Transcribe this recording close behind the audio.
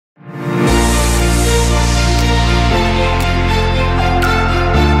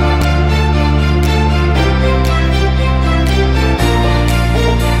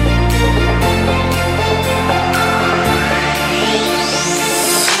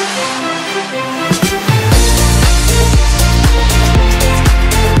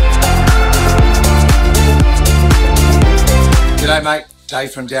G'day mate,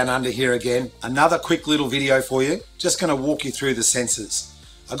 Dave from Down Under here again. Another quick little video for you. Just going to walk you through the sensors.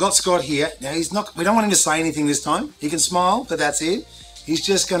 I got Scott here. Now we don't want him to say anything this time. He can smile, but that's it. He's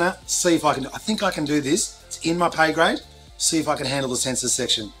just going to see if I think I can do this. It's in my pay grade. See if I can handle the sensors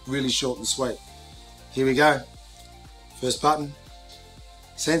section. Really short and sweet. Here we go. First button.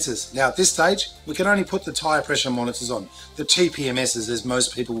 Sensors. Now at this stage, we can only put the tyre pressure monitors on. The TPMSs, as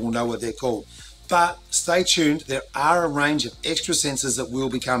most people will know what they're called. But stay tuned, there are a range of extra sensors that will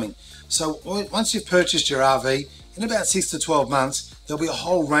be coming. So once you've purchased your RV, in about 6 to 12 months, there'll be a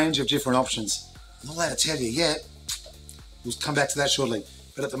whole range of different options. I'm not allowed to tell you yet. We'll come back to that shortly.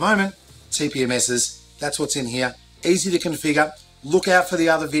 But at the moment, TPMSs, that's what's in here. Easy to configure. Look out for the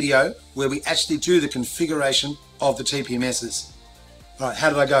other video where we actually do the configuration of the TPMSs. All right, how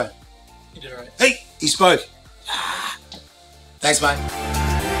did I go? You did all right. Hey, he spoke. Thanks, mate.